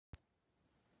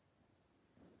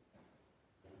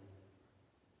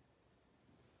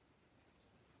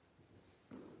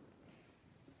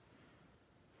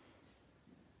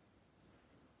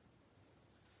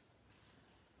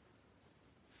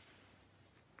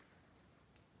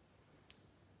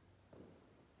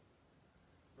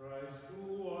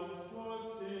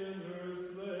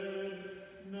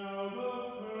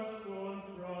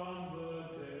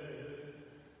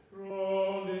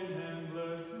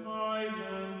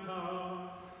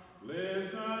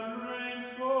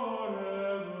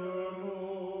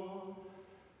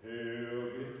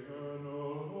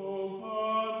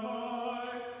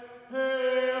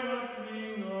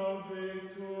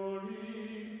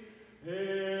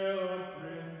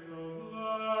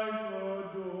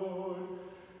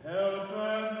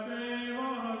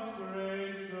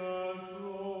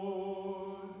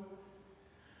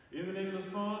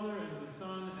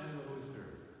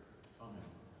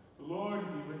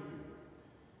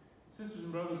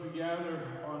and brothers, we gather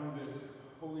on this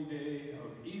holy day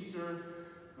of Easter,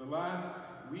 the last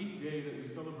weekday that we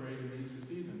celebrate in the Easter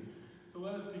season. So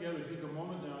let us together take a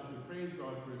moment now to praise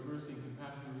God for his mercy and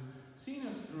compassion, who has seen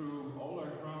us through all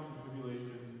our trials and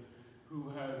tribulations, who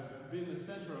has been the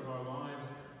center of our lives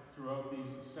throughout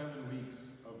these 7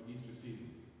 weeks of Easter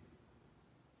season.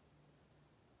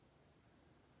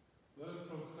 Let us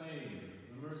proclaim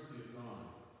the mercy of God.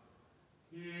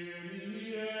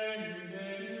 Kyrie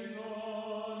eleison,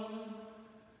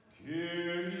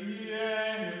 Kyrie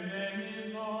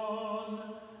eleison,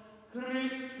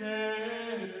 Christe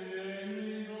eleison,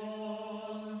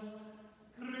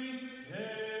 Christe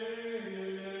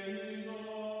eleison,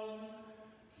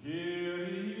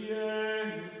 Kyrie eleison,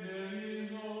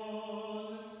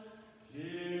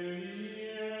 Kyrie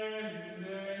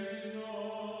eleison.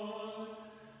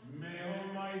 May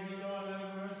Almighty God have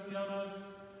mercy on us,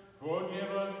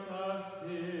 forgive us our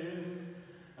sins,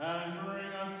 and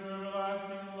bring us to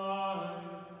everlasting life.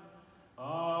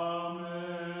 Amen.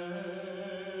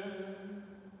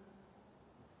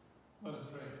 Let us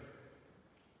pray.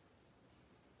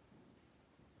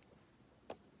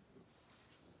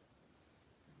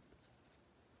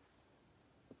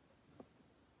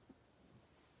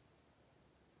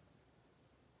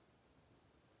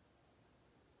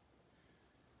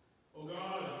 O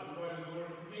God, who by the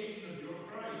glorification of your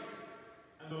Christ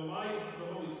and the light of the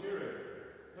Holy Spirit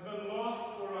have unlocked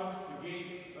for us the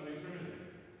gates of eternity,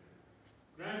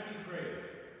 grant, we pray,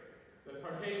 that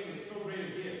partaking of so great a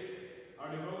gift, our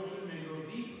devotion may grow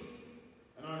deeper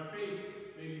and our faith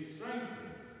may be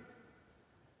strengthened.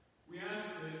 We ask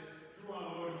this through our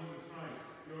Lord Jesus Christ,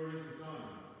 your risen Son.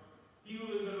 He who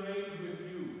lives and reigns with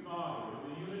you, Father, in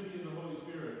the unity of the Holy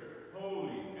Spirit,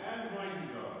 holy and mighty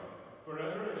God,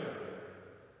 forever and ever.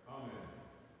 Amen.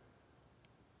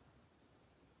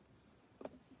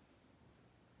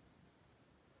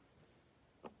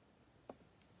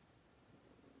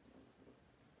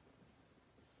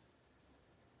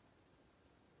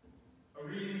 A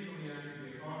reading from the Acts of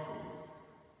the Apostles.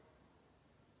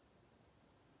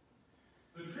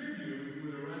 The tribune who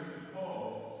had arrested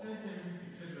Paul sent him to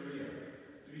Caesarea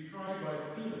to be tried by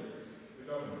Felix, the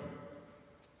governor.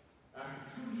 After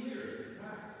 2 years had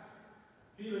passed,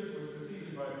 Felix was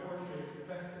succeeded by Porcius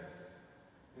Festus,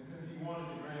 and since he wanted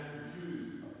to grant the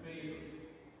Jews a favor,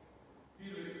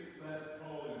 Felix left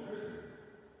Paul in prison.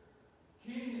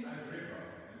 King Agrippa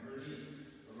and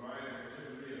Bernice arrived at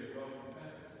Caesarea to welcome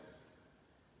Festus.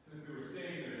 Since they were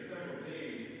staying there several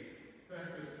days,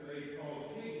 Festus laid Paul's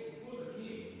case before the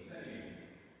king, saying,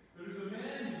 "There is a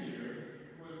man here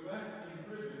who was left in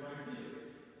prison by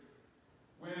Felix.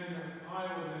 When I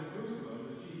was in Jerusalem,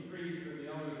 the chief priests and the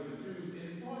elders of the Jews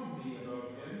informed me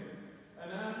about him and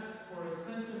asked for a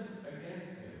sentence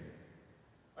against him.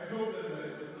 I told them that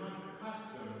it was not the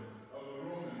custom of the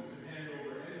Romans to hand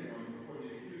over anyone before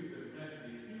the accuser met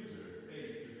the accuser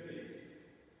face to face,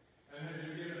 and had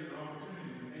been given an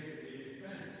opportunity to make a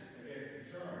defense against the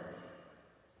charge.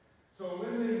 So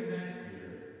when they met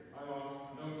here, I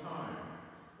lost no time,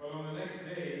 but on the next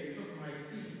day took my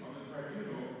seat on the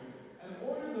tribunal and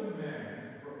ordered the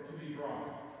men to be brought.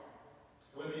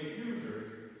 When the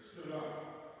accusers stood up,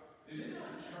 they did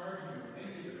not charge him with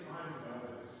any of the crimes that I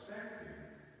was expecting.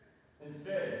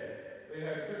 Instead, they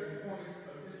had certain points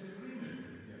of disagreement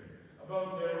with him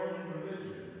about their own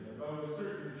religion and about a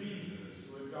certain Jesus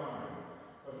who had died,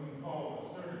 but whom Paul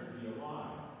was certain to be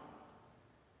alive.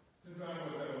 Since I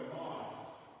was at a loss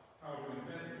how to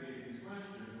investigate these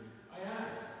questions, I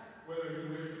asked whether he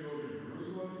wished to go to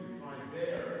Jerusalem to be tried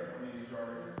there on these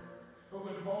charges. But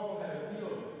when Paul had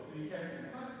appealed to be kept in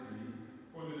custody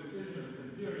for the decision of his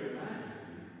imperial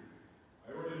majesty, I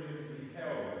ordered him to be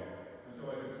held until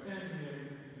I could send him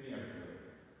to the emperor.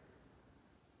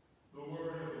 The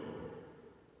word of the Lord.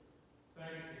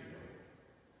 Thanks be to God.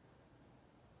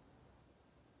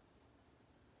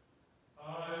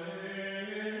 Alleluia.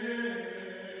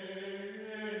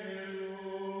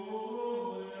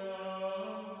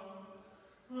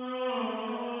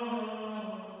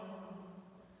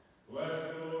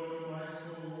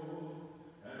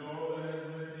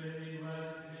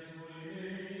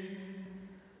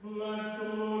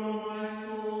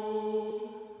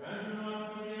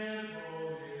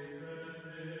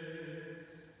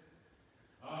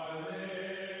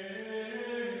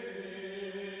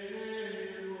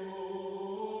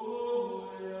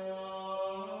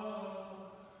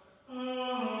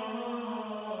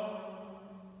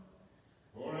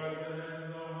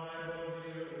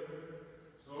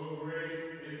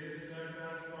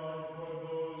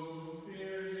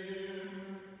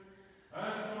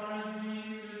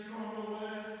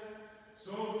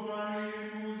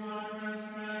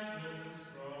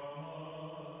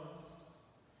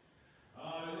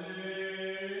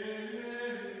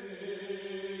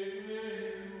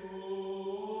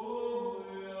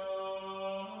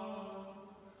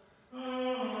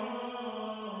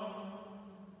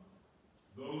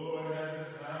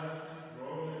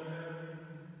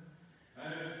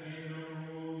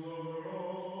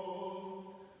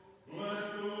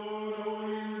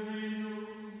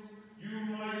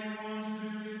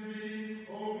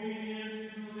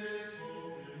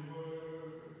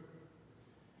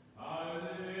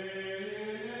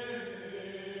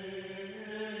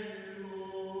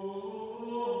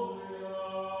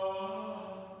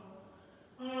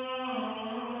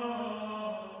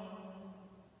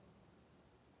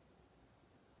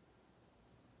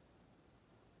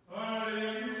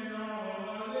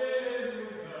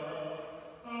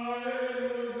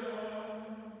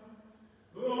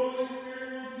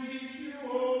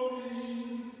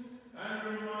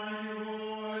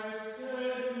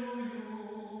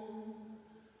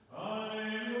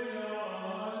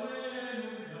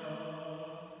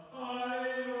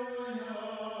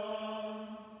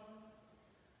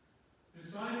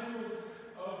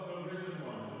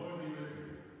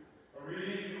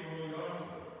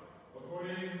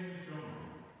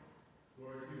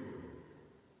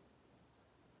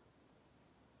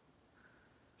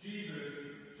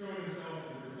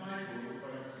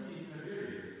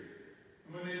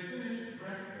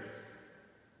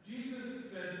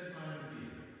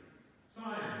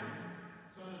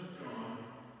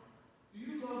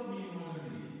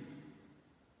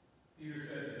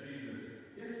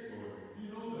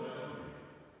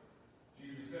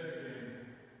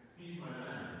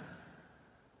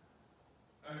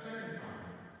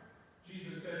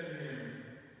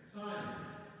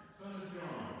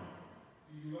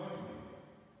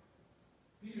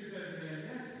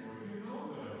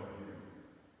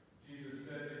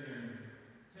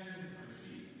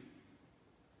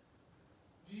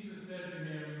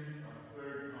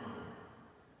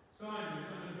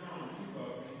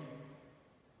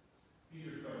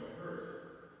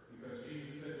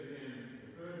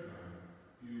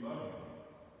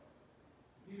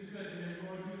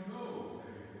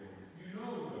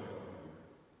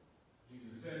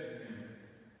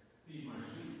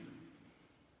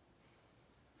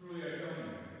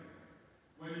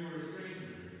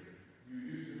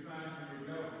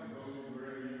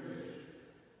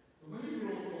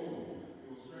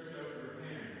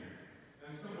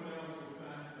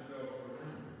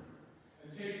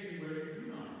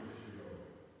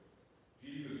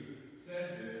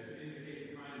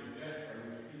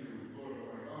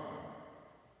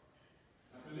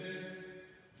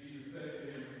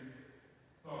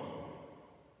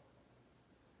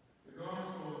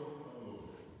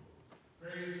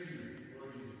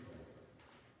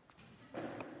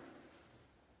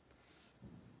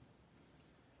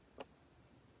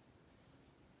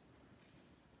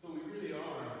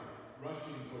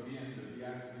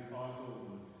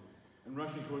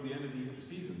 toward the end of the Easter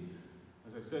season.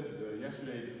 As I said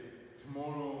yesterday,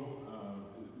 tomorrow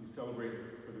we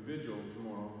celebrate for the Vigil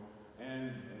tomorrow,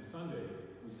 and Sunday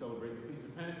we celebrate the Feast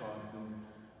of Pentecost, and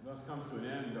thus comes to an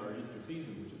end our Easter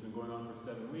season, which has been going on for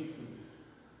 7 weeks. And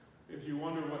if you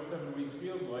wonder what 7 weeks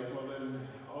feels like, well then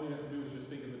all you have to do is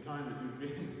just think of the time that you've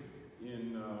been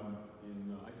in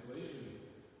isolation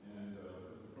and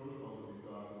the protocols that we've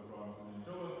got in the province of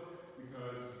Manitoba,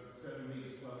 because 7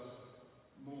 weeks plus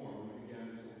more we began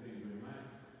this whole thing during Lent.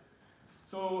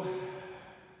 So,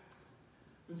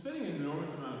 I've been spending an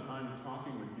enormous amount of time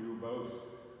talking with you about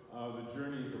the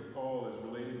journeys of Paul as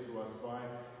related to us by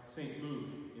St. Luke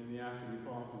in the Acts of the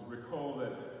Apostles. Recall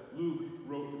that Luke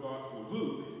wrote the Gospel of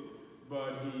Luke,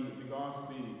 but the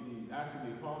Acts of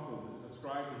the Apostles is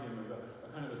ascribed to him as a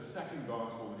kind of a second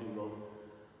gospel that he wrote.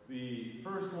 The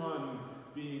first one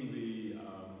being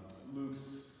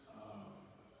Luke's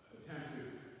attempt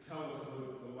to tell us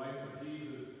about the life of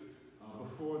Jesus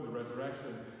before the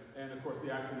resurrection. And of course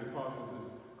the Acts of the Apostles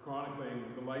is chronicling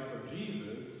the life of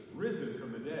Jesus, risen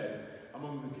from the dead,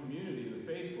 among the community, the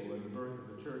faithful, and the birth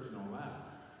of the church and all that.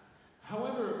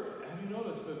 However, have you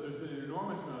noticed that there's been an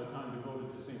enormous amount of time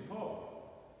devoted to St.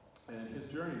 Paul and his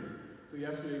journeys? So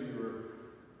yesterday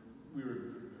we were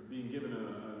being given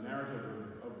a narrative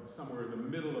of somewhere in the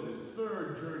middle of his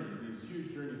third journey, these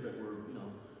huge journeys that were,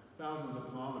 thousands of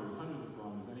kilometers, hundreds of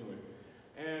kilometers anyway.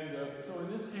 And so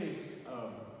in this case,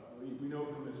 we know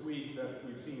from this week that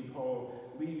we've seen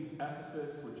Paul leave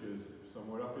Ephesus, which is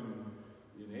somewhat up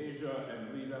in Asia,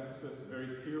 and leave Ephesus, a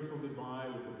very tearful goodbye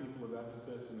with the people of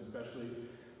Ephesus, and especially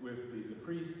with the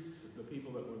priests, the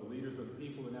people that were the leaders of the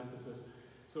people in Ephesus,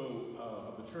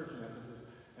 of the church in Ephesus.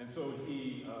 And so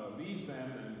he leaves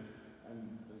them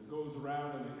and goes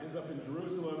around and ends up in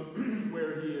Jerusalem,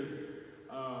 where he is,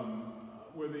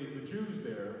 where the Jews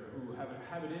there, who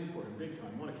have it in for him big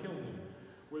time, want to kill him,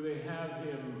 where they have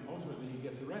him, ultimately he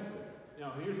gets arrested.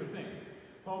 Now here's the thing,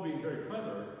 Paul being very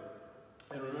clever,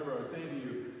 and remember I was saying to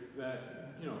you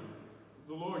that,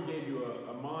 the Lord gave you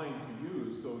a mind to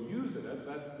use, so use it.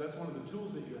 That's one of the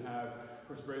tools that you have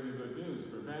for spreading the good news,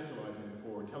 for evangelizing,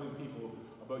 for telling people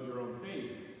about your own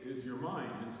faith, is your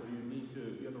mind. And so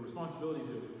you have a responsibility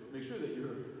to make sure that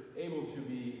you're able to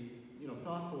be,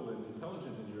 thoughtful and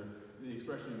intelligent in the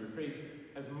expression of your faith,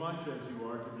 as much as you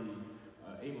are to be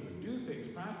able to do things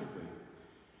practically.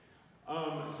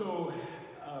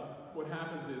 What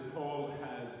happens is Paul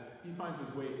finds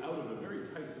his way out of a very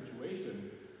tight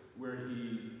situation where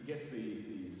he gets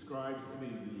the scribes,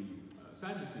 the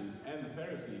Sadducees and the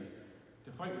Pharisees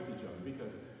to fight with each other,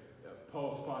 because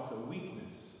Paul spots a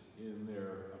weakness in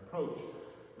their approach.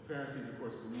 The Pharisees, of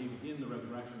course, believe in the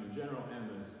resurrection in general, and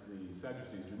the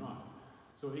Sadducees do not.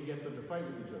 So he gets them to fight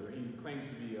with each other. He claims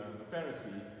to be a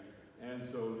Pharisee, and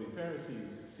so the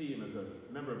Pharisees see him as a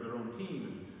member of their own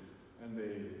team,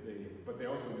 but they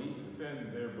also need to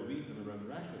defend their belief in the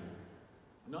resurrection.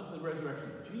 Not the resurrection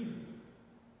of Jesus.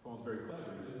 Paul's very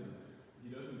clever. He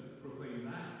doesn't proclaim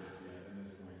that just yet in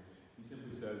this point. He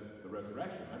simply says the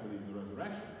resurrection. I believe in the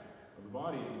resurrection of the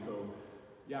body. And so,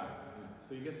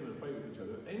 so he gets them to fight with each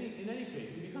other. In any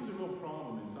case, it becomes a real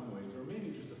problem in some ways, or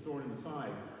maybe just a thorn in the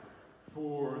side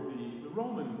for the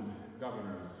Roman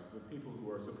governors, the people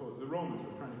who are the Romans who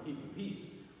are trying to keep the peace.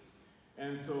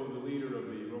 And so the leader of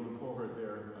the Roman cohort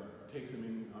there takes him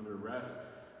in under arrest.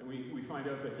 And we find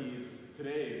out that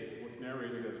today, it's what's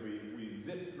narrated as we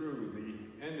zip through the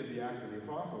end of the Acts of the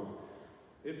Apostles.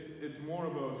 It's more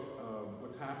about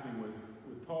what's happening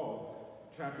with Paul.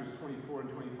 Chapters 24 and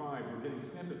 25, we're getting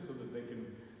snippets so that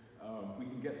we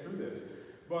can get through this.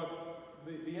 But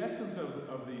the essence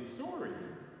of the story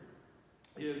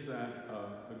is that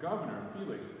the governor,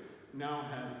 Felix, now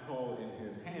has Paul in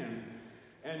his hands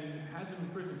and has him in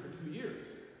prison for 2 years.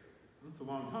 That's a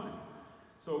long time.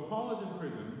 So Paul is in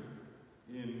prison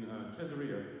in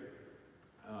Caesarea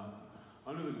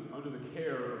under the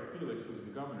care of Felix, who's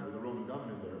the governor, the Roman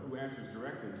governor there, who answers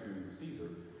directly to Caesar.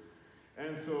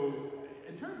 And so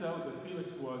it turns out that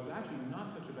Felix was actually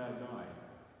not such a bad guy.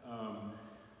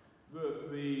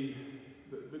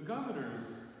 The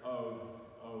governors of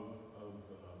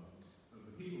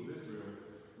the people of Israel,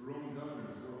 the Roman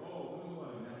governors, there was a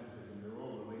lot of nepotism. They were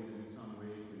all related in some way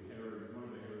to Herod, one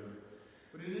of the Herods.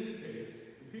 But in any case,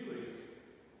 Felix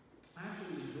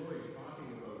actually enjoyed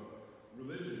talking about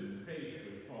religion and faith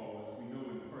with Paul, as we know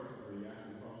in parts of the Acts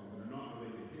of the Apostles that are not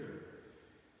related here.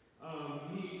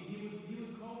 He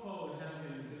would call Paul and have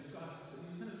him discuss, and he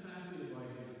was kind of fascinated by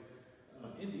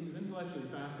he was intellectually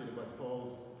fascinated by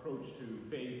Paul's approach to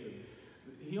faith. And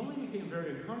he only became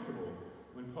very uncomfortable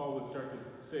when Paul would start to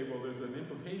say, well, there's an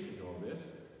implication to all this.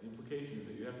 The implication is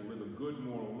that you have to live a good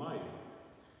moral life.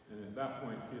 And at that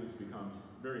point, Felix becomes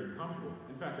very uncomfortable.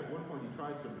 In fact, at one point, he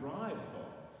tries to bribe Paul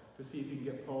to see if he can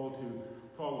get Paul to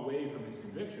fall away from his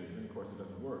convictions, and of course, it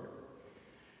doesn't work.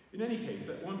 In any case,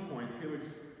 at one point, Felix,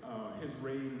 his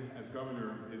reign as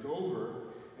governor is over,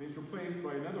 and he's replaced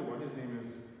by another one. His name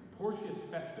is Porcius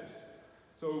Festus.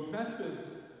 So Festus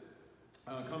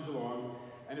comes along,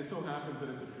 and it so happens that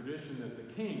it's a tradition that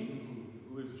the king,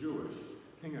 who is Jewish,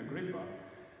 King Agrippa,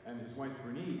 and his wife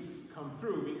Bernice come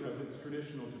through because it's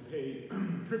traditional to pay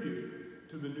tribute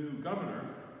to the new governor,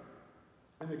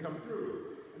 and they come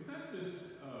through. And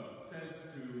Festus says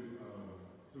to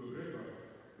Agrippa,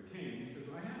 the king, he says,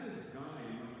 I have this guy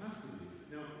in my custody.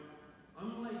 Now,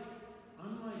 unlike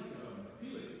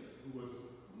Felix, who was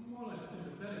more or less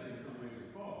sympathetic in some ways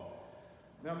with Paul,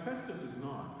 now Festus is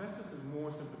not. Festus is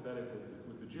more sympathetic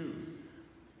with the Jews.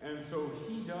 And so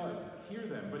he does hear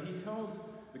them, but he tells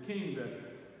the king that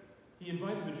he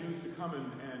invited the Jews to come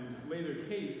and lay their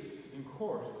case in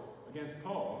court against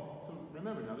Paul. So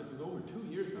remember now, this is over 2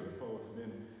 years now that Paul has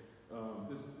been,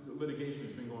 this litigation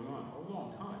has been going on a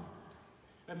long time.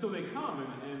 And so they come,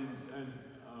 and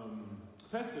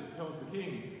Festus tells the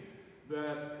king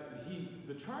that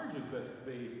the charges that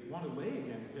they want to lay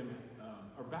against him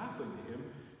are baffling to him.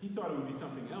 He thought it would be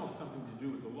something else, something to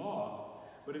do with the law.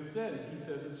 But instead, he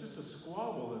says it's just a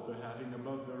squabble that they're having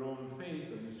about their own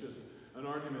faith, and it's just an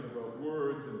argument about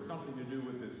words and something to do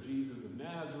with this Jesus of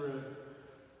Nazareth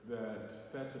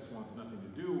that Festus wants nothing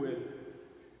to do with.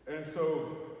 And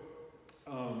so,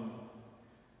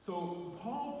 so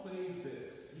Paul plays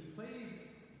this. He plays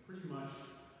pretty much,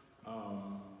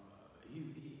 well,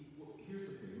 here's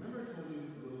the thing. Remember I told you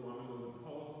a little while ago that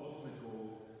Paul's ultimate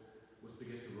goal was to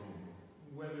get to Rome.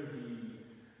 Whether he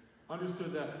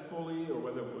understood that fully or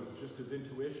whether it was just his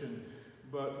intuition,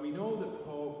 but we know that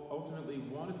Paul ultimately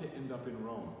wanted to end up in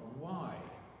Rome. Why?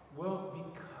 Well,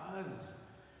 because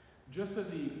just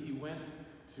as he went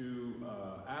to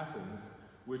Athens,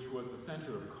 which was the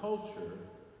center of culture,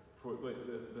 for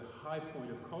the high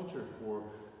point of culture for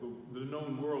the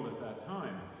known world at that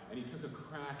time, and he took a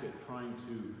crack at trying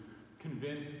to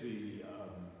convince the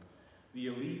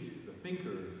elite, the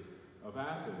thinkers of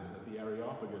Athens at the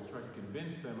Areopagus, tried to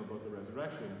convince them about the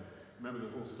resurrection. Remember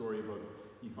the whole story about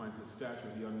he finds the statue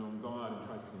of the unknown God and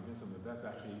tries to convince them that that's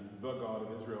actually the God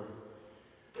of Israel.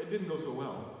 It didn't go so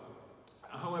well.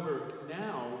 However,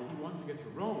 now he wants to get to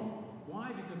Rome.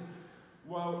 Why? Because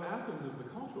while Athens is the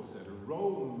cultural center,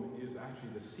 Rome is actually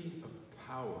the seat of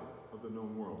power of the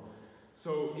known world.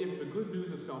 So if the good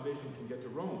news of salvation can get to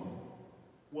Rome,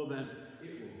 well then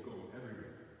it will go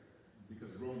everywhere. Because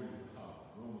Rome is the hub.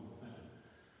 Rome is the center.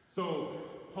 So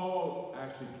Paul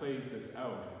actually plays this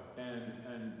out.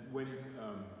 And when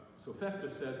so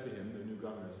Festus says to him, the new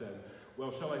governor says,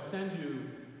 well, shall I send you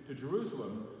to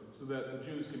Jerusalem so that the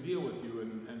Jews can deal with you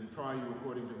and try you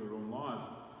according to their own laws?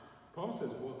 Paul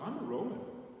says, well, I'm a Roman.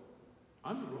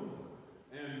 I'm a Roman.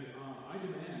 And I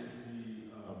demand to be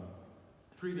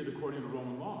treated according to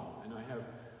Roman law. And I have,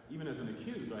 even as an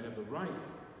accused, I have the right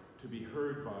to be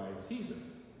heard by Caesar.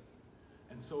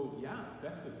 And so, yeah,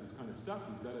 Festus is kind of stuck.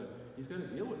 He's got to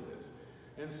deal with this.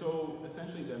 And so,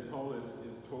 essentially, then Paul is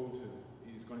told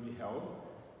he's going to be held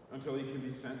until he can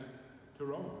be sent to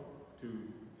Rome to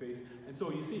face. And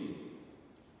so, you see,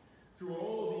 through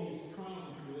all these trials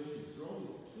and tribulations, through all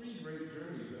these three great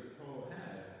journeys that Paul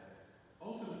had,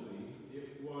 ultimately,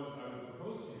 it was, I would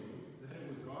propose to you, that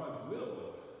it was God's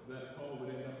will that Paul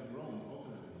would end up in Rome,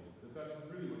 ultimately. That's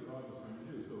really what God was trying to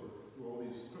do. So, through all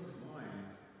these crooked lines,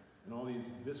 and all these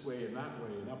this way and that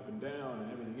way, and up and down,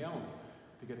 and everything else,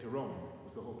 to get to Rome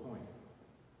was the whole point.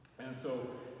 And so,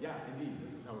 yeah, indeed,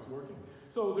 this is how it's working.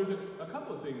 So there's a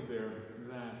couple of things there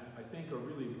that I think are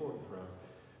really important for us.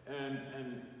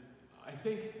 And I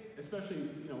think, especially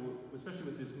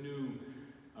with this new,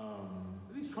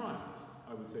 these trials,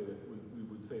 I would say that we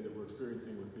would say that we're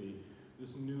experiencing with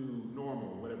this new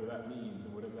normal, whatever that means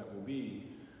and whatever that will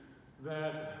be,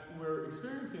 that we're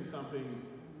experiencing something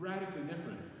radically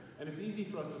different. And it's easy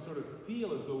for us to sort of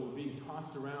feel as though we're being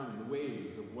tossed around in the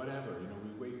waves of whatever. You know,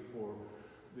 we wait for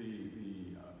the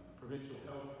provincial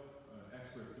health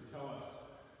experts to tell us,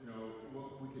 you know,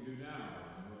 what we can do now.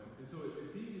 And so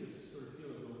it's easy to sort of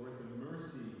feel as though we're at the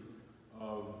mercy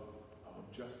of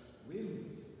just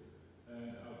winds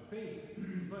and of fate.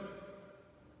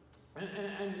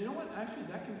 And you know what? Actually,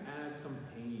 that can add some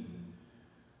pain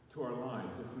to our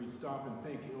lives if we stop and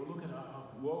think, you know, look at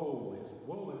woe is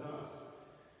us.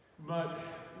 But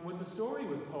what the story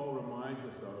with Paul reminds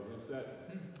us of is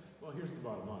that, well, here's the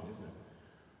bottom line, isn't it?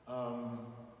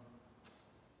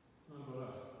 It's not about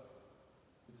us.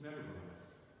 It's never about us.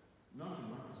 Not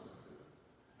from my perspective.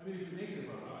 I mean, if you make it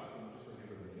about us, then we're just like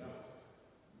everybody else.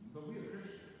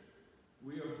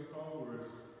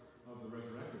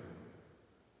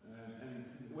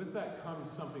 that comes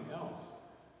something else.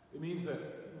 It means that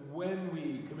when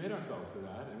we commit ourselves to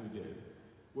that, and we did,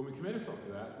 when we commit ourselves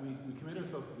to that, we commit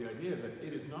ourselves to the idea that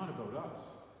it is not about us,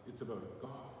 it's about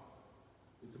God.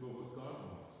 It's about what God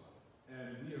wants.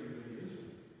 And we are really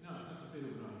instruments. Now, it's not to say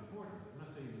that we're not important. I'm not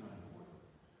saying you're not important.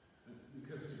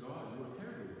 Because to God, you are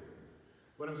terribly important.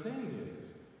 What I'm saying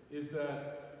is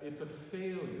that it's a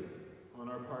failure on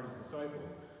our part as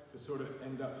disciples to sort of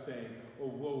end up saying, oh,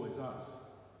 woe is us.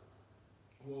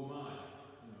 Woe am I.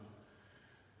 You know?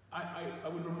 I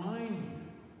would remind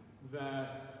you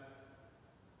that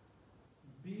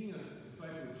being a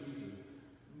disciple of Jesus,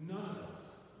 none of us,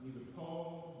 neither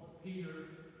Paul, Peter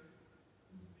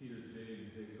today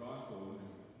in today's gospel,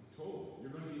 he's told,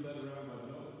 you're going to be led around by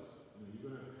the nose. You know, you're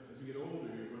going to, as you get older,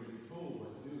 you're going to be told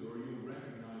what to do, or you'll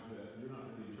recognize that you're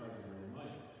not really in charge of your own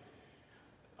life.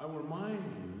 I will remind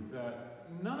you that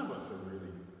none of us are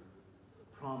really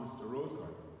promised a rose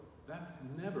garden. That's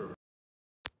never.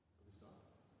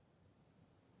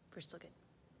 We're still good.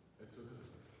 That's so good.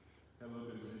 Have a little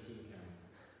bit of an issue with the camera.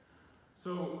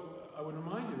 So I would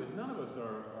remind you that none of us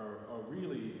are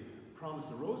really promised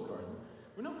a rose garden.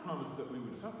 We're not promised that we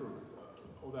would suffer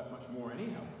all that much more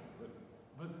anyhow.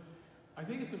 But I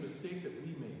think it's a mistake that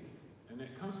we make. And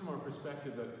it comes from our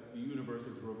perspective that the universe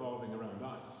is revolving around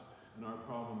us and our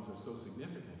problems are so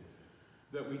significant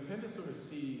that we tend to sort of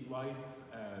see life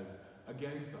as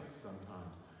against us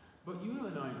sometimes. But you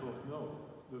and I both know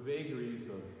the vagaries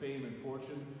of fame and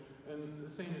fortune, and the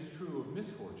same is true of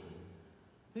misfortune.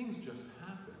 Things just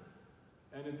happen.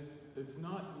 And it's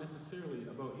not necessarily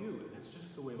about you. That's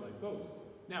just the way life goes.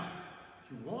 Now,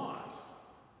 if you want,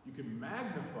 you can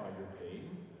magnify your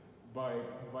pain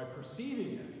by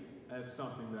perceiving it as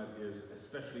something that is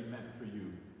especially meant for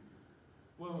you.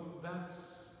 Well,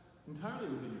 that's entirely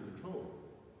within your control.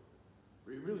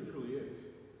 It really, truly is.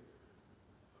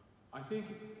 I think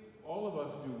all of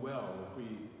us do well if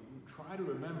we try to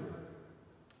remember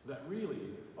that really,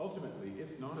 ultimately,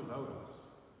 it's not about us.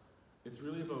 It's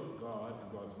really about God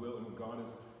and God's will and what God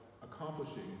is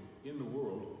accomplishing in the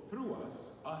world through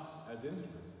us as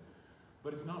instruments.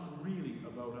 But it's not really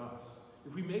about us.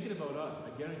 If we make it about us,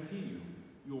 I guarantee you,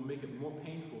 you will make it more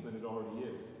painful than it already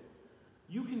is.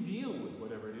 You can deal with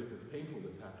whatever it is that's painful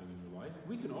that's happening in your life.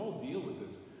 We can all deal with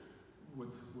this,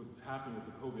 what's happening with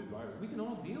the COVID virus. We can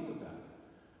all deal with that.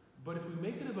 But if we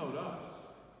make it about us,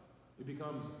 it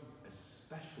becomes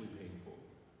especially painful.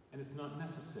 And it's not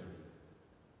necessary.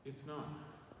 It's not.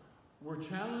 We're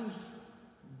challenged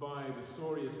by the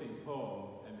story of St.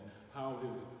 Paul and how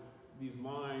these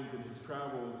lines and his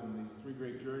travels and these 3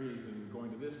 great journeys and going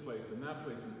to this place and that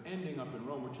place and ending up in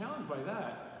Rome. We're challenged by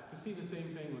that to see the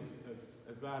same thing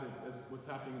as what's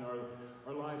happening in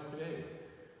our lives today.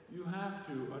 You have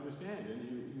to understand, and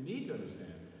you need to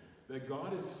understand, that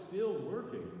God is still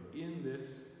working in this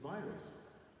virus.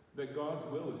 That God's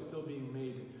will is still being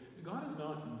made. God is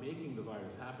not making the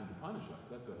virus happen to punish us.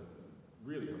 That's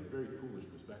really a very foolish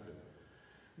perspective.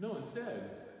 No, instead,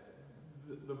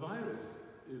 the virus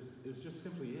is just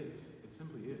simply is. It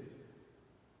simply is.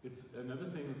 It's another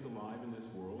thing that's alive in this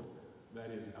world that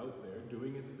is out there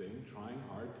doing its thing, trying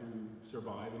hard to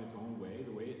survive in its own way,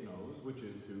 the way it knows, which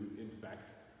is to infect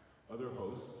other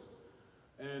hosts.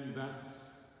 And that's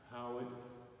how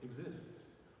it exists.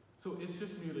 So it's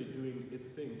just merely doing its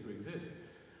thing to exist.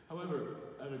 However,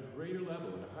 at a greater level,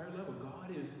 at a higher level,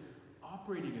 God is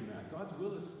operating in that. God's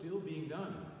will is still being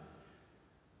done.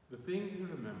 The thing to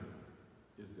remember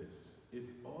is this.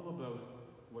 It's all about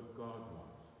what God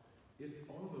wants. It's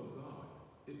all about God.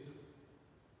 It's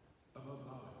about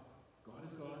God. God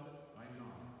is God, I am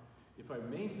not. If I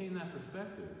maintain that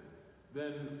perspective,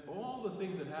 then all the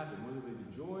things that happen, whether they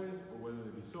be joys or whether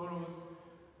they be sorrows,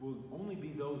 will only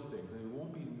be those things, and it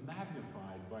won't be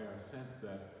magnified by our sense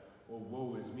that, oh,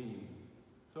 woe is me.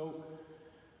 So,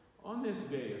 on this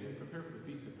day, as we prepare for the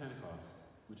Feast of Pentecost,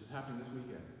 which is happening this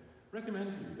weekend,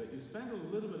 recommend to you that you spend a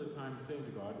little bit of time saying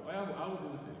to God, I will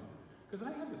do the same, because I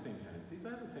have the same tendencies,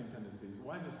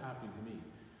 why is this happening to me?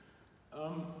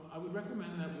 I would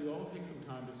recommend that we all take some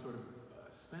time to sort of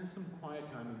spend some quiet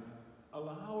time and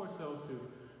allow ourselves to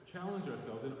challenge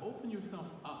ourselves and open yourself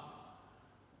up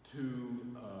to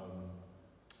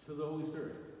the Holy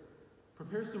Spirit.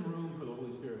 Prepare some room for the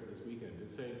Holy Spirit this weekend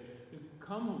to say,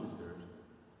 come Holy Spirit,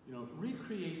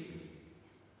 recreate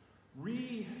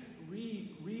me,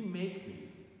 remake me,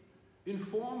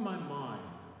 inform my mind,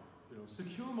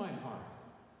 secure my heart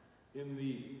in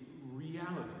the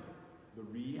reality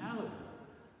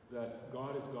that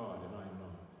God is God and I am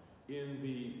not, in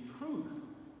the truth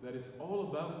that it's all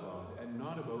about God and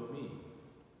not about me.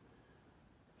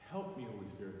 Help me, Holy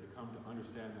Spirit, to come to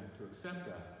understand that, to accept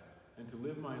that, and to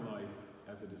live my life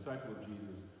as a disciple of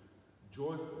Jesus,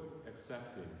 joyfully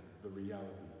accepting the reality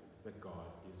that God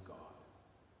is God.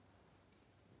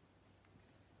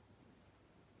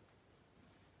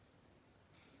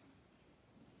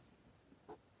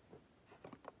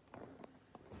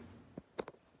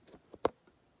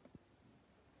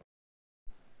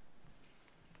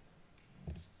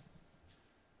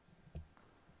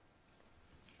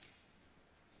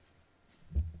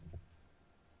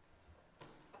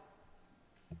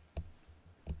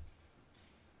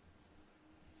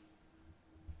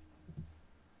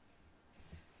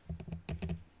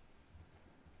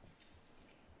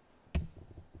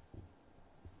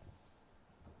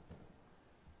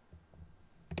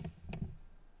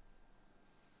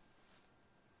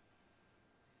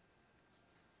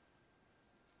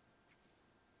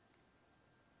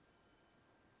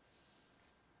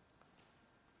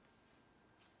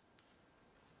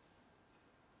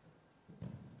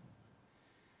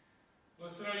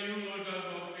 Blessed are you, Lord God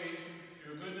of all creation.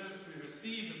 Through your goodness we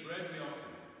receive the bread we offer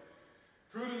you.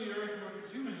 Fruit of the earth, work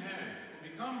of human hands, it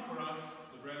will become for us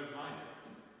the bread of life.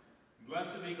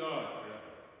 Blessed be God forever.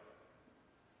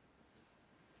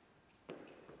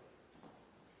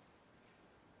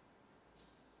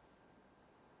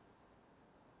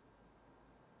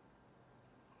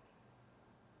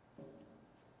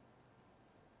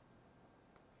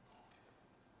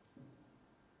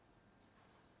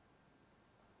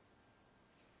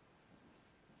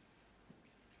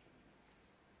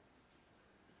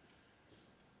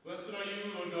 Blessed are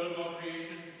you, Lord God of all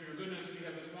creation. Through your goodness we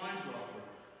have this wine to offer.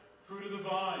 Fruit of the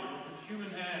vine, work of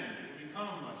human hands, it will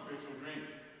become our spiritual drink.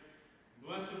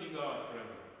 Blessed be God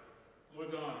forever. Lord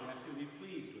God, we ask you to be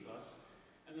pleased with us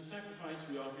and the sacrifice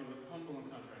we offer you with humble and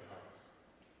contrite hearts.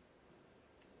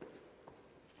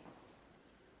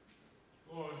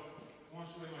 Lord,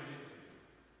 wash away my iniquities.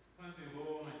 Cleanse me of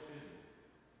all my sin.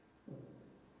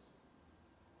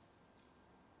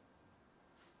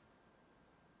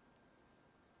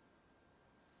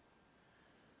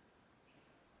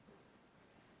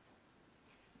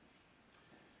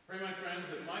 Pray, my friends,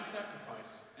 that my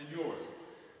sacrifice and yours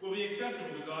will be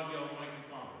acceptable to God the Almighty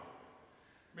Father.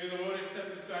 May the Lord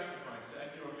accept the sacrifice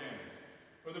at your hands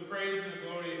for the praise and the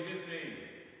glory of his name,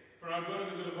 for our good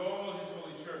and the good of all his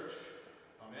holy church.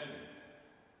 Amen.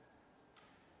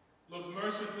 Look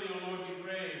mercifully, O Lord, we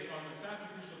pray, upon the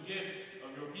sacrificial gifts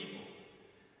of your people,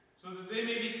 so that they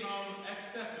may become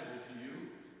acceptable to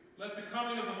you. Let the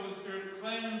coming of the Holy Spirit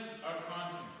cleanse our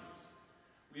consciences.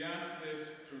 We ask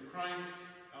this through Christ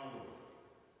our Lord.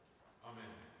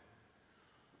 Amen.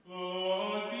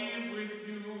 Lord be with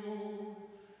you,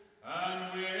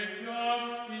 and with your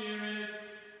spirit.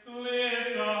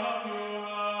 Lift up your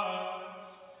hearts.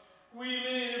 We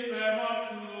lift them up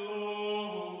to the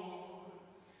Lord.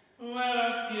 Let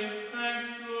us give thanks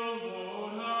to the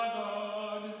Lord our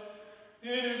God.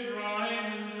 It is right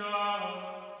and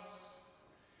just.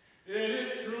 It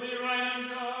is truly right and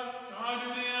just, our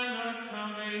duty and our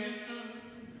salvation.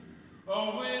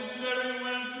 Always and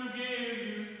everywhere to give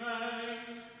you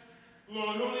thanks,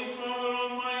 Lord, Holy Father,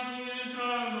 Almighty and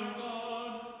eternal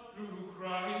God, through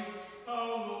Christ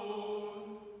our Lord.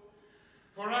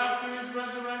 For after his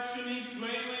resurrection he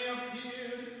plainly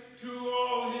appeared to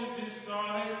all his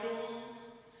disciples,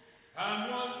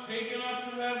 and was taken up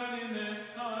to heaven in their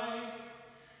sight,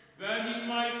 that he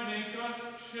might make us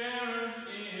sharers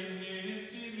in his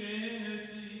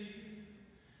divinity.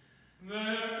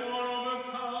 Therefore,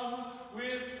 overcome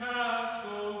with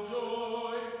paschal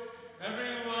joy,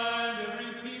 every land,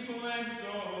 every people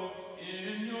exalts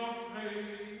in your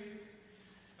praise.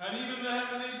 And even the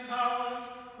heavenly powers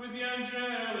with the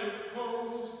angelic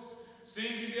hosts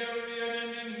sing together the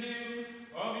unending hymn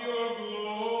of your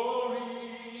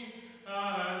glory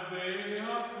as they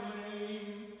acclaim,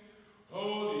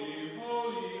 Holy,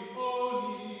 holy,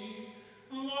 holy,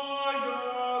 Lord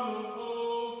God of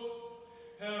hosts,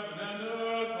 heaven and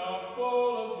earth are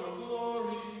full of your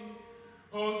glory.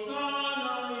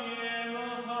 Hosanna in the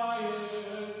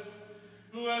highest.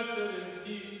 Blessed is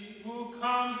he who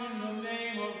comes in the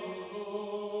name of the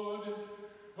Lord.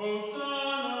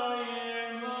 Hosanna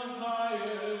in the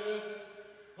highest.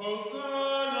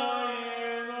 Hosanna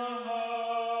in the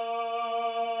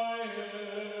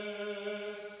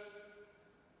highest.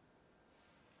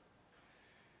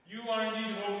 You are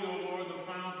indeed holy, O Lord, the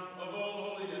fount of all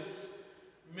holiness.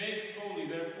 Make holy,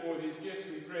 therefore, these gifts,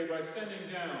 we pray, by sending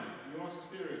down your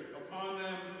Spirit upon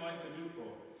them like the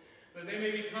dewfall, that they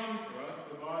may become for us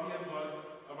the body and blood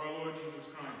of our Lord Jesus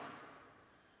Christ.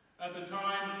 At the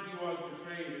time he was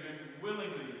betrayed and entered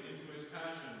willingly into his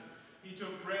passion, he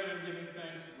took bread and giving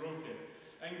thanks broke it,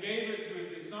 and gave it to his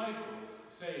disciples,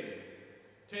 saying,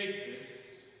 Take this,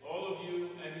 all of you,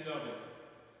 and eat of it,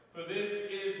 for this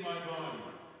is my body,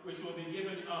 which will be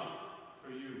given up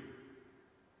for you.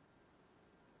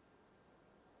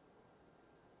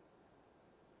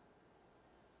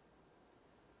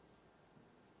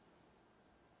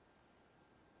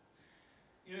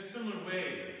 In a similar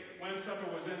way, when supper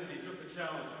was ended, he took the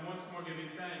chalice, and once more giving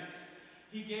thanks,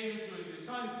 he gave it to his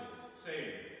disciples,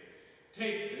 saying,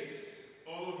 Take this,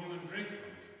 all of you, and drink from it,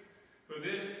 for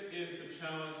this is the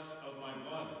chalice of my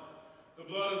blood, the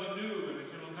blood of the new and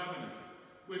eternal covenant,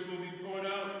 which will be poured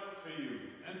out for you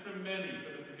and for many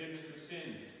for the forgiveness of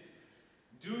sins.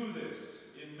 Do this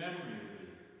in memory of me.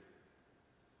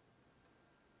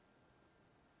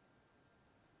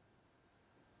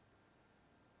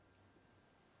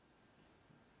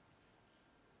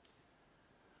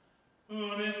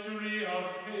 The mystery of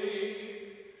faith.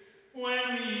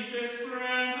 When we eat this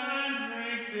bread and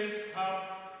drink this cup,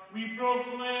 we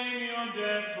proclaim your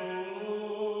death, O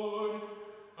Lord,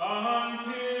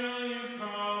 until you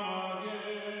come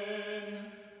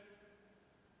again.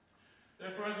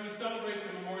 Therefore, as we celebrate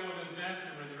the memorial of his death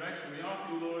and resurrection, we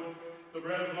offer you, Lord, the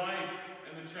bread of life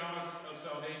and the chalice of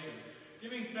salvation,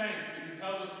 giving thanks that you've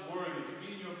held us worthy to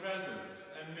be in your presence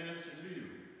and minister to you.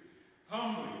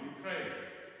 Humbly we pray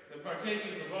that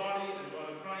partaking of the body and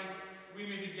blood of Christ, we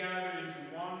may be gathered into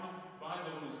one by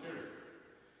the Holy Spirit.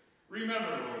 Remember,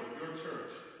 Lord, your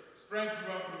church, spread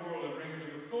throughout the world and bring her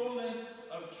to the fullness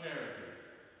of charity,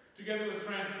 together with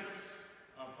Francis,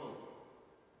 our Pope,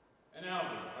 and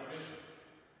Albert, our Bishop,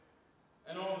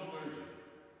 and all the clergy.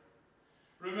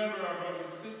 Remember our brothers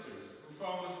and sisters who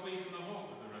fall asleep in the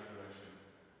hope of the resurrection,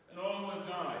 and all who have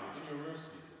died in your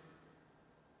mercy.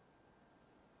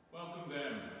 Welcome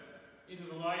them into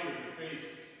the light of your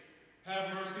face.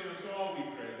 Have mercy on us all, we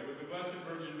pray, that with the Blessed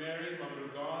Virgin Mary, Mother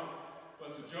of God,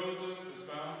 Blessed Joseph, her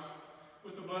spouse,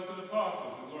 with the blessed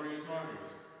apostles and glorious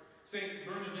martyrs, Saint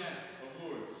Bernadette of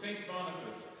Lourdes, Saint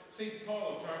Boniface, Saint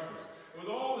Paul of Tarsus, and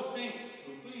with all the saints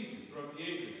who have pleased you throughout the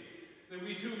ages, that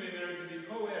we too may merit to be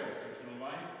co-heirs to eternal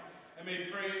life, and may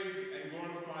praise and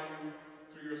glorify you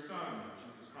through your Son,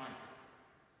 Jesus Christ.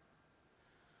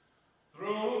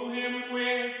 Through him,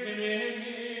 with him, in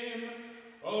him,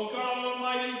 O God,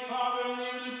 Almighty Father, in the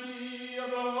unity of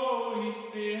the Holy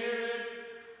Spirit,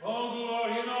 all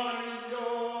glory and honor is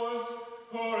yours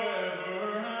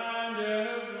forever and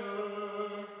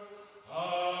ever.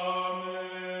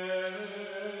 Amen.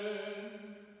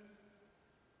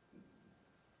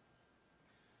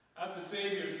 At the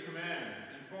Savior's command,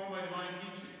 informed by divine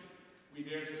teaching, we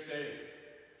dare to say,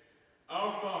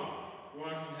 Our Father, who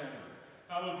art in heaven,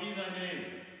 hallowed be thy name.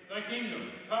 Thy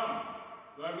kingdom come.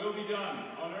 Thy will be done,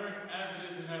 on earth as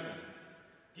it is in heaven.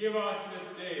 Give us this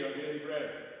day our daily bread,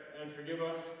 and forgive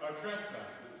us our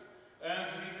trespasses, as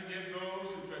we forgive those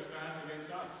who trespass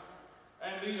against us.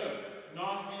 And lead us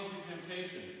not into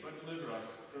temptation, but deliver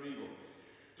us from evil.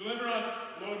 Deliver us,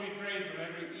 Lord, we pray, from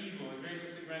every evil, and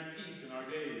graciously grant peace in our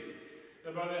days,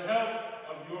 that by the help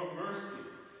of your mercy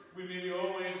we may be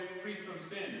always free from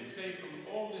sin and safe from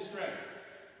all distress,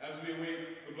 as we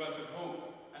await the blessed hope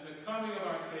and the coming of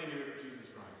our Savior, Jesus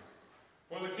Christ.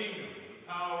 For the kingdom, the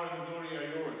power, and the glory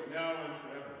are yours, now and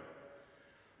forever.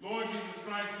 Lord Jesus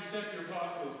Christ, who said to your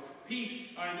apostles, Peace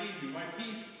I leave you, my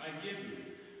peace I give you.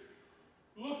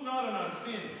 Look not on our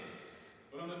sins,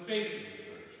 but on the faith of the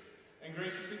church, and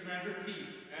graciously grant her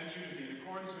peace and unity in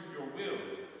accordance with your will,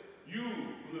 you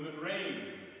who live and reign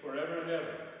forever and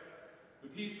ever. The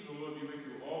peace of the Lord be with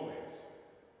you always.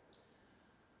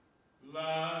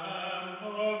 Lamb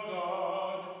of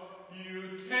God,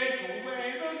 you take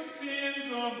away the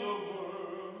sins of the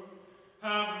world.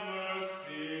 Have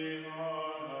mercy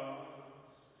on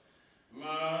us.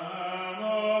 Lamb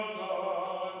of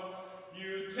God,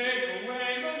 you take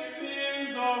away the sins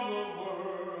of the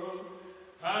world.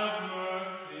 Have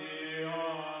mercy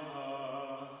on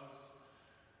us.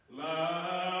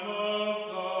 Lamb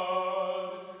of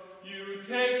God, you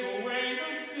take away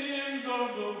the sins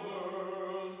of the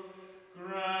world.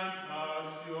 Grant us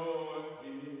your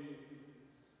peace.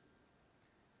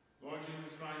 Lord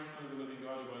Jesus Christ, Son of the living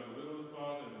God, who by the will of the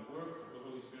Father and the work of the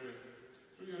Holy Spirit,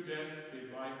 through your death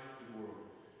gave life to the world.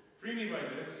 Free me by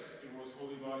this, your most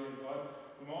holy body and blood,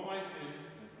 from all my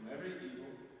sins and from every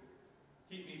evil.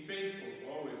 Keep me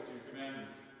faithful always to your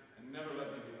commandments, and never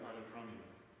let me be parted from you.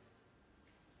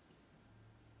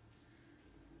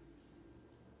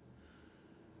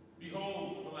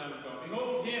 Behold the Lamb of God.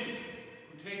 Behold him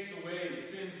who takes away the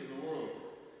sins of the world.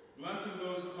 Blessed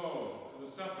those called to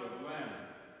the supper of the Lamb.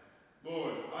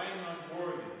 Lord, I am not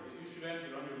worthy that you should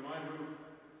enter under my roof,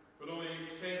 but only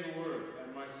say the word,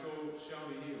 and my soul shall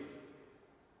be healed.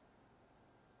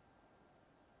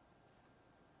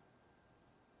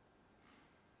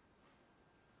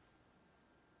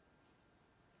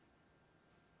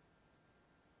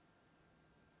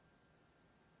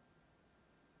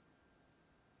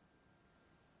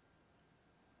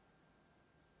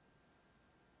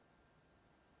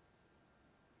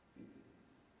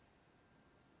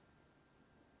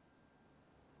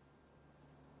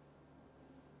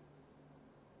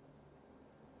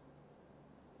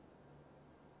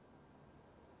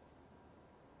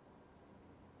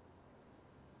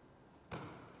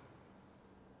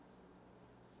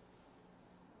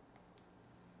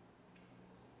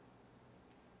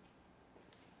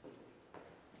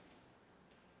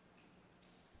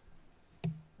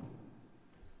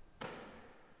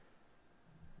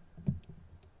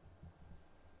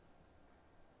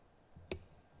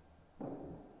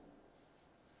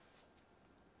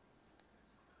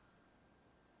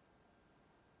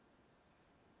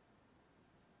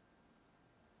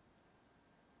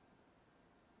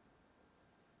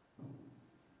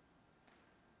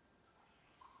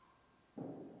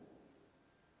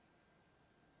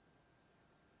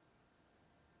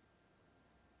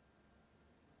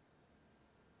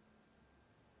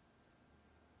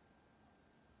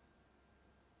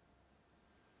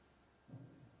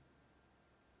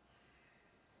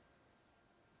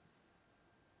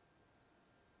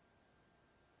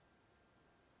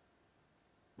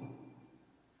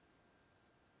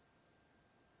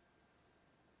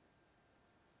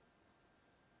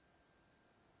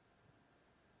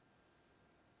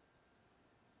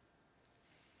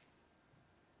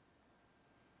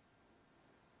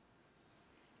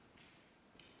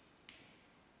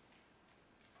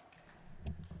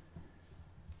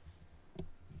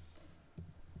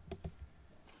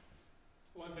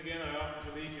 Once again, I offer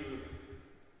to lead you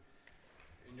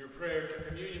in your prayer for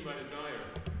communion by desire.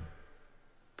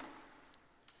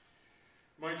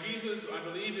 My Jesus, I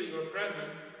believe that you are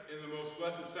present in the most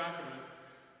blessed sacrament.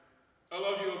 I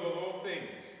love you above all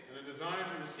things, and I desire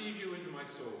to receive you into my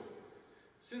soul.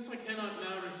 Since I cannot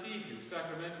now receive you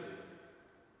sacramentally,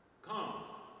 come,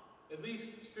 at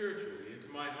least spiritually, into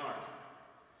my heart.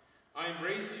 I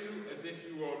embrace you as if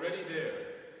you were already there,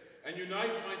 and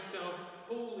unite myself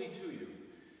wholly to you.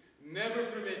 Never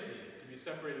permit me to be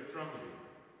separated from you.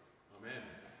 Amen.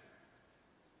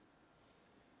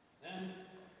 And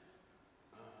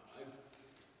I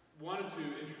wanted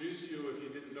to introduce you, if you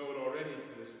didn't know it already,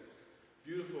 to this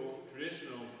beautiful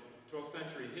traditional 12th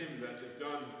century hymn that is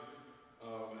done,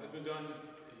 has been done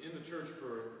in the church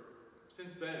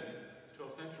since then, the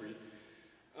 12th century,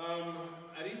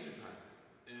 at Easter time.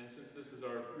 And since this is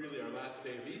really our last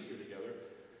day of Easter together,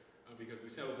 because we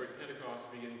celebrate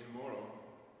Pentecost beginning tomorrow,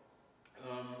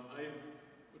 I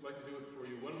would like to do it for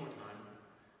you one more time.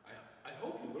 I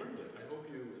hope you learned it. I hope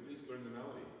you at least learned the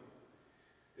melody.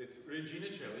 It's Regina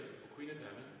Coeli, Queen of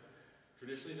Heaven,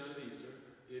 traditionally done at Easter.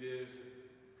 It is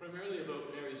primarily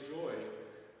about Mary's joy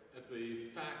at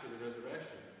the fact of the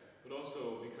resurrection, but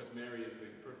also because Mary is the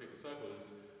perfect disciple, is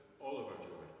all of our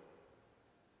joy.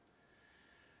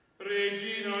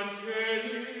 Regina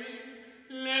Coeli,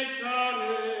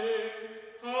 letare,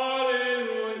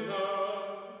 alleluia,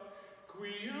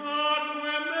 quiaque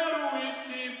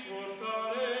meruisti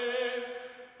portare,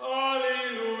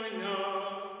 alleluia,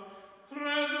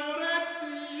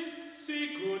 resurrexit,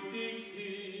 sicut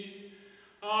dixit,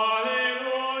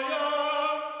 alleluia,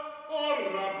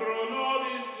 ora pro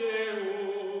nobis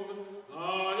Deum,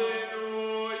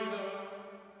 alleluia.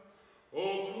 O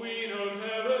Queen of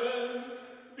Heaven,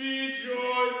 be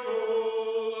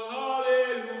joyful,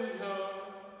 alleluia,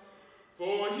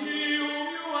 for he whom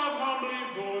you have humbly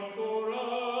borne for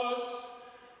us,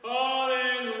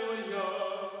 alleluia,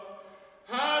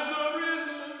 has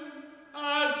arisen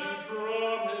as he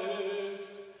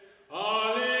promised,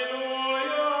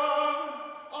 alleluia,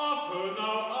 offer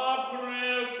now our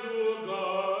prayer to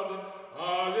God,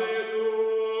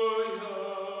 alleluia.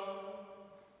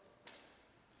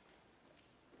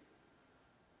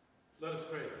 Let us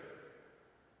pray.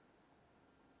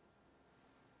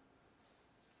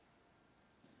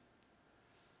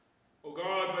 O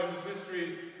God, by whose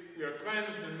mysteries we are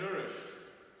cleansed and nourished,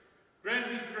 grant,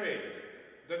 we pray,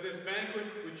 that this banquet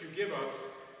which you give us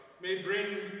may bring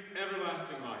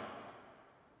everlasting life.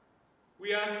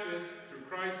 We ask this through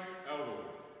Christ our Lord.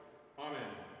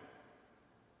 Amen.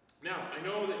 Now, I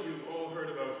know that you've all heard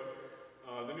about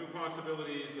the new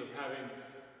possibilities of having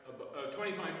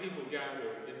 25 people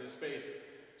gather in this space.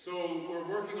 So we're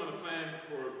working on a plan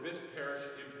for this parish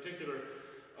in particular.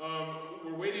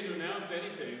 We're waiting to announce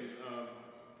anything.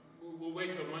 We'll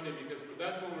wait till Monday because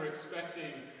that's when we're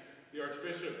expecting the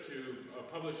Archbishop to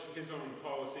publish his own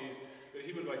policies that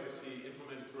he would like to see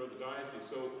implemented throughout the diocese.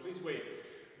 So please wait.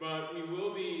 But we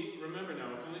will be, remember now,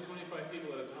 it's only 25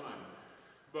 people at a time.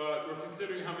 But we're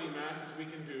considering how many masses we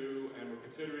can do, and we're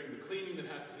considering the cleaning that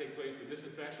has to take place, the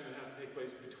disinfection that has to take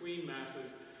place between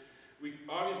masses. We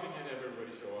obviously can't have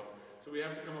everybody show up, so we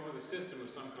have to come up with a system of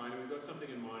some kind, and we've got something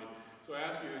in mind. So I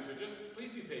ask you to just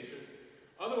please be patient.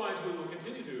 Otherwise, we will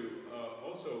continue to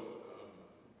also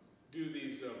do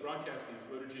these broadcast these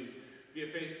liturgies via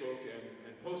Facebook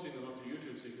and posting them up to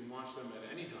YouTube so you can watch them at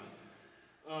any time.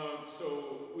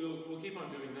 So we'll keep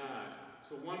on doing that.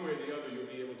 So one way or the other,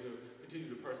 you'll be able to continue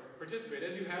to participate,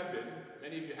 as you have been.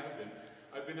 Many of you have been.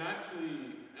 I've been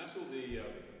actually absolutely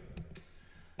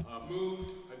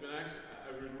moved. I've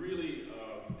been really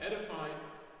edified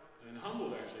and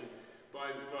humbled, actually, by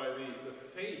the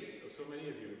faith of so many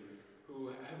of you who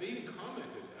have even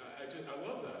commented. I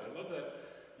love that. I love that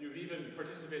you've even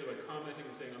participated by commenting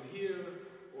and saying, I'm here,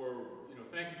 or,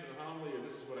 thank you for the homily, or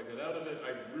this is what I got out of it.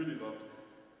 I really loved it.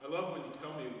 I love when you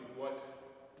tell me what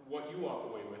you walk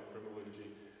away with from a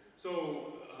liturgy.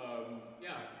 So,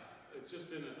 yeah, it's just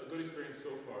been a good experience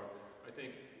so far. I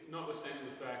think, notwithstanding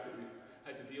the fact that we've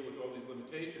had to deal with all these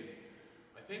limitations,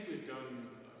 I think you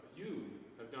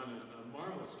have done a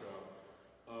marvelous job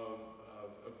of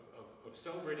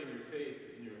celebrating your faith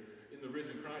in the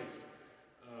risen Christ,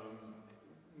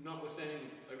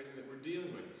 notwithstanding everything that we're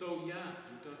dealing with. So, yeah,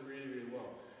 you've done really, really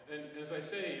well. And as I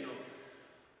say,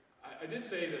 I did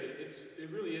say that it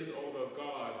really is all about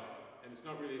God, and it's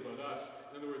not really about us.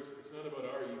 In other words, it's not about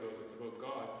our egos, it's about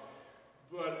God.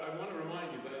 But I want to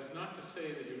remind you that it's not to say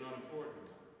that you're not important.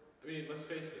 I mean, let's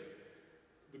face it.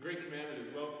 The great commandment is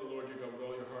love the Lord your God with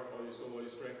all your heart, all your soul, all your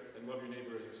strength, and love your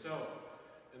neighbor as yourself.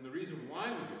 And the reason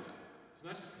why we do that is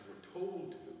not just because we're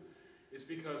told to. It's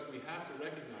because we have to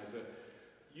recognize that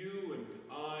you and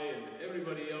I and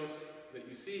everybody else that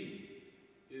you see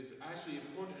is actually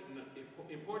important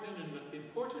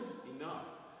enough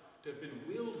to have been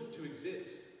willed to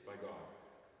exist by God.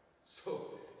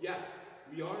 So, yeah,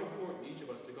 we are important, each of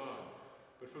us, to God.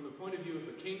 But from the point of view of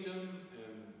the kingdom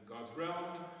and God's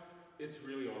realm, it's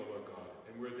really all about God.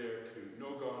 And we're there to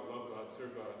know God, love God,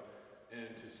 serve God,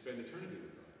 and to spend eternity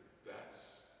with God.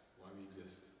 That's why we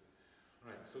exist.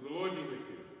 All right, so the Lord be with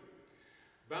you.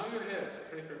 Bow your heads,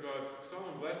 pray for God's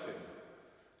solemn blessing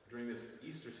during this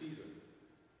Easter season.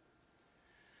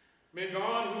 May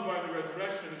God, who by the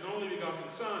resurrection of his only begotten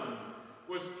Son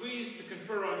was pleased to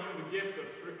confer on you the gift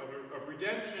of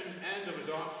redemption and of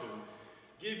adoption,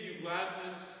 give you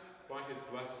gladness by his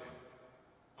blessing.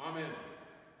 Amen.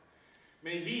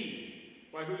 May he,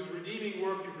 by whose redeeming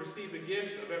work you've received the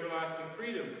gift of everlasting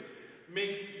freedom,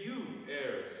 make you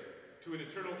heirs to an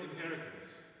eternal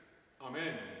inheritance.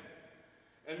 Amen.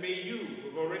 And may you, who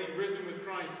have already risen with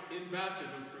Christ in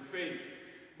baptism through faith,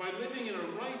 by living in a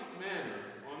right manner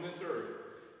on this earth,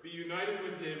 be united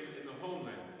with him in the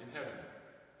homeland in heaven.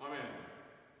 Amen.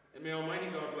 And may Almighty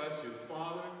God bless you, the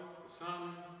Father, the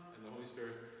Son, and the Holy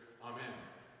Spirit. Amen.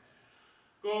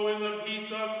 Go in the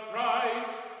peace of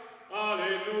Christ.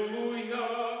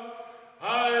 Alleluia.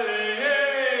 Alleluia.